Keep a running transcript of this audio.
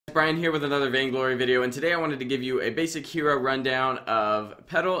Brian here with another Vainglory video, and today I wanted to give you a basic hero rundown of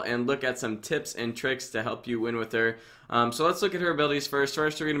Petal and look at some tips and tricks to help you win with her. So let's look at her abilities first.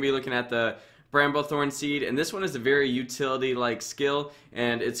 First we're going to be looking at the Bramblethorn Seed, and this one is a very utility-like skill,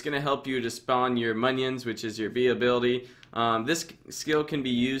 and it's going to help you to spawn your Munions, which is your B ability. This skill can be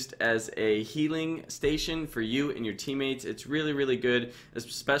used as a healing station for you and your teammates. It's really good,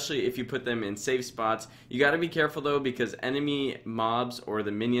 especially if you put them in safe spots. You got to be careful though, because enemy mobs or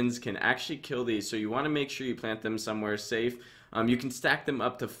the minions can actually kill these, so you want to make sure you plant them somewhere safe. You can stack them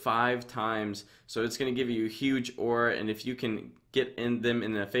up to 5 times, so it's going to give you a huge aura, and if you can get them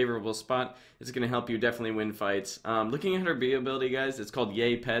in a favorable spot, it's going to help you definitely win fights. Looking at her B ability, guys, it's called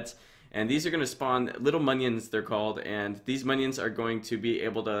Yay Pets, and these are going to spawn little Munions, they're called, and these Munions are going to be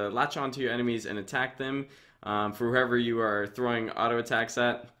able to latch onto your enemies and attack them for whoever you are throwing auto attacks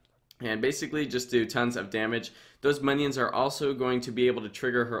at, and basically just do tons of damage. Those Munions are also going to be able to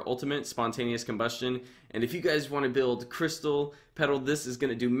trigger her ultimate, Spontaneous Combustion, and if you guys want to build Crystal Petal, this is going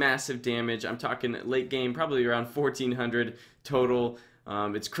to do massive damage. I'm talking late game, probably around 1400 total.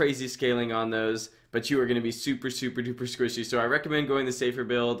 It's crazy scaling on those, but you are going to be super duper squishy, so I recommend going the safer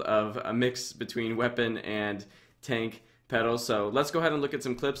build of a mix between weapon and tank Petal. So let's go ahead and look at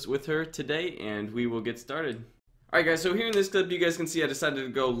some clips with her today, and we will get started. Alright guys, so here in this clip you guys can see I decided to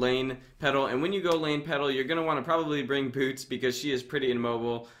go lane Petal, and when you go lane Petal you're going to want to probably bring boots because she is pretty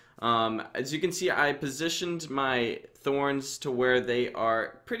immobile. As you can see, I positioned my thorns to where they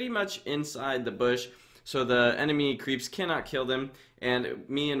are pretty much inside the bush, so the enemy creeps cannot kill them, and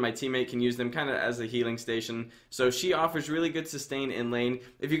me and my teammate can use them kind of as a healing station. So she offers really good sustain in lane.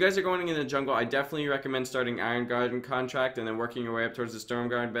 If you guys are going in the jungle, I definitely recommend starting Iron Garden contract and then working your way up towards the Storm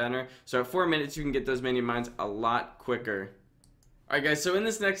Guard banner. So at 4 minutes you can get those minion mines a lot quicker. Alright guys, so in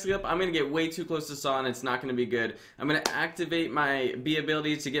this next clip, I'm going to get way too close to Saw and it's not going to be good. I'm going to activate my B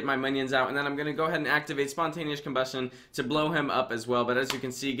ability to get my minions out, and then I'm going to go ahead and activate Spontaneous Combustion to blow him up as well. But as you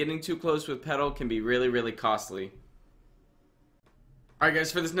can see, getting too close with Petal can be really costly. Alright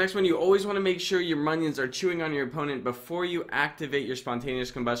guys, for this next one, you always want to make sure your Munions are chewing on your opponent before you activate your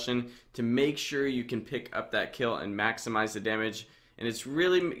Spontaneous Combustion to make sure you can pick up that kill and maximize the damage. And it's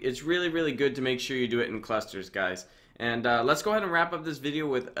really good to make sure you do it in clusters, guys. And let's go ahead and wrap up this video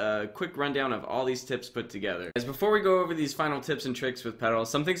with a quick rundown of all these tips put together. As before we go over these final tips and tricks with Petal,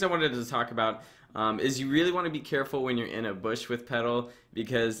 some things I wanted to talk about is you really want to be careful when you're in a bush with Petal,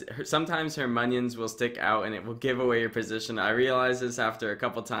 because sometimes her Munions will stick out and it will give away your position. I realized this after a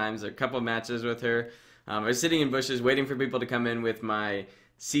couple times, a couple matches with her. I was sitting in bushes waiting for people to come in with my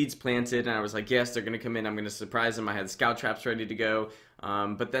seeds planted, and I was like, yes, they're going to come in, I'm going to surprise them. I had scout traps ready to go,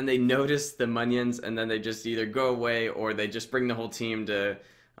 but then they notice the Munions, and then they just either go away or they just bring the whole team to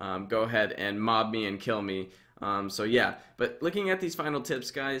go ahead and mob me and kill me. So yeah, but looking at these final tips,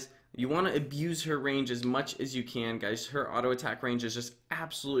 guys, you want to abuse her range as much as you can, guys. Her auto attack range is just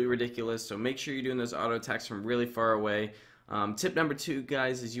absolutely ridiculous, so make sure you're doing those auto attacks from really far away. Tip number 2,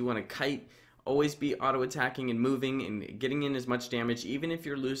 guys, is you want to kite. Always be auto attacking and moving and getting in as much damage. Even if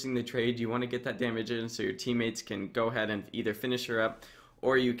you're losing the trade, you want to get that damage in so your teammates can go ahead and either finish her up,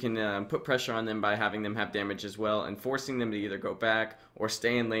 or you can put pressure on them by having them have damage as well and forcing them to either go back or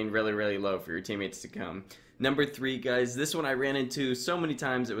stay in lane really low for your teammates to come. Number 3, guys, this one I ran into so many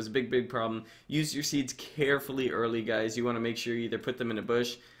times, it was a big problem. Use your seeds carefully early, guys. You want to make sure you either put them in a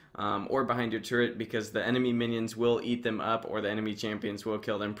bush or behind your turret, because the enemy minions will eat them up, or the enemy champions will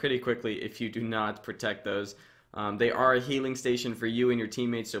kill them pretty quickly if you do not protect those. They are a healing station for you and your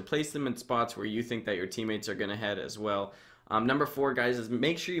teammates, so place them in spots where you think that your teammates are going to head as well. Number 4, guys, is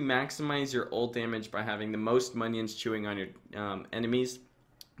make sure you maximize your ult damage by having the most Munions chewing on your enemies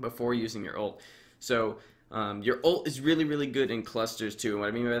before using your ult. So your ult is really good in clusters too, and what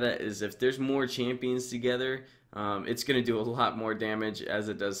I mean by that is if there's more champions together, it's going to do a lot more damage as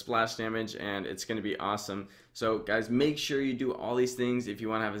it does splash damage, and it's going to be awesome. So guys, make sure you do all these things if you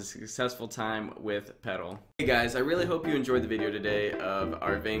want to have a successful time with Petal. Hey guys, I really hope you enjoyed the video today of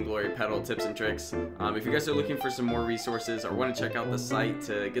our Vainglory Petal tips and tricks. If you guys are looking for some more resources or want to check out the site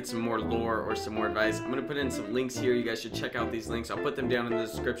to get some more lore or some more advice, I'm going to put in some links here. You guys should check out these links. I'll put them down in the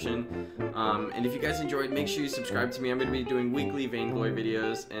description. And if you guys enjoyed, make sure you subscribe to me. I'm going to be doing weekly Vainglory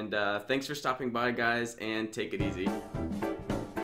videos. And thanks for stopping by, guys, and take it easy.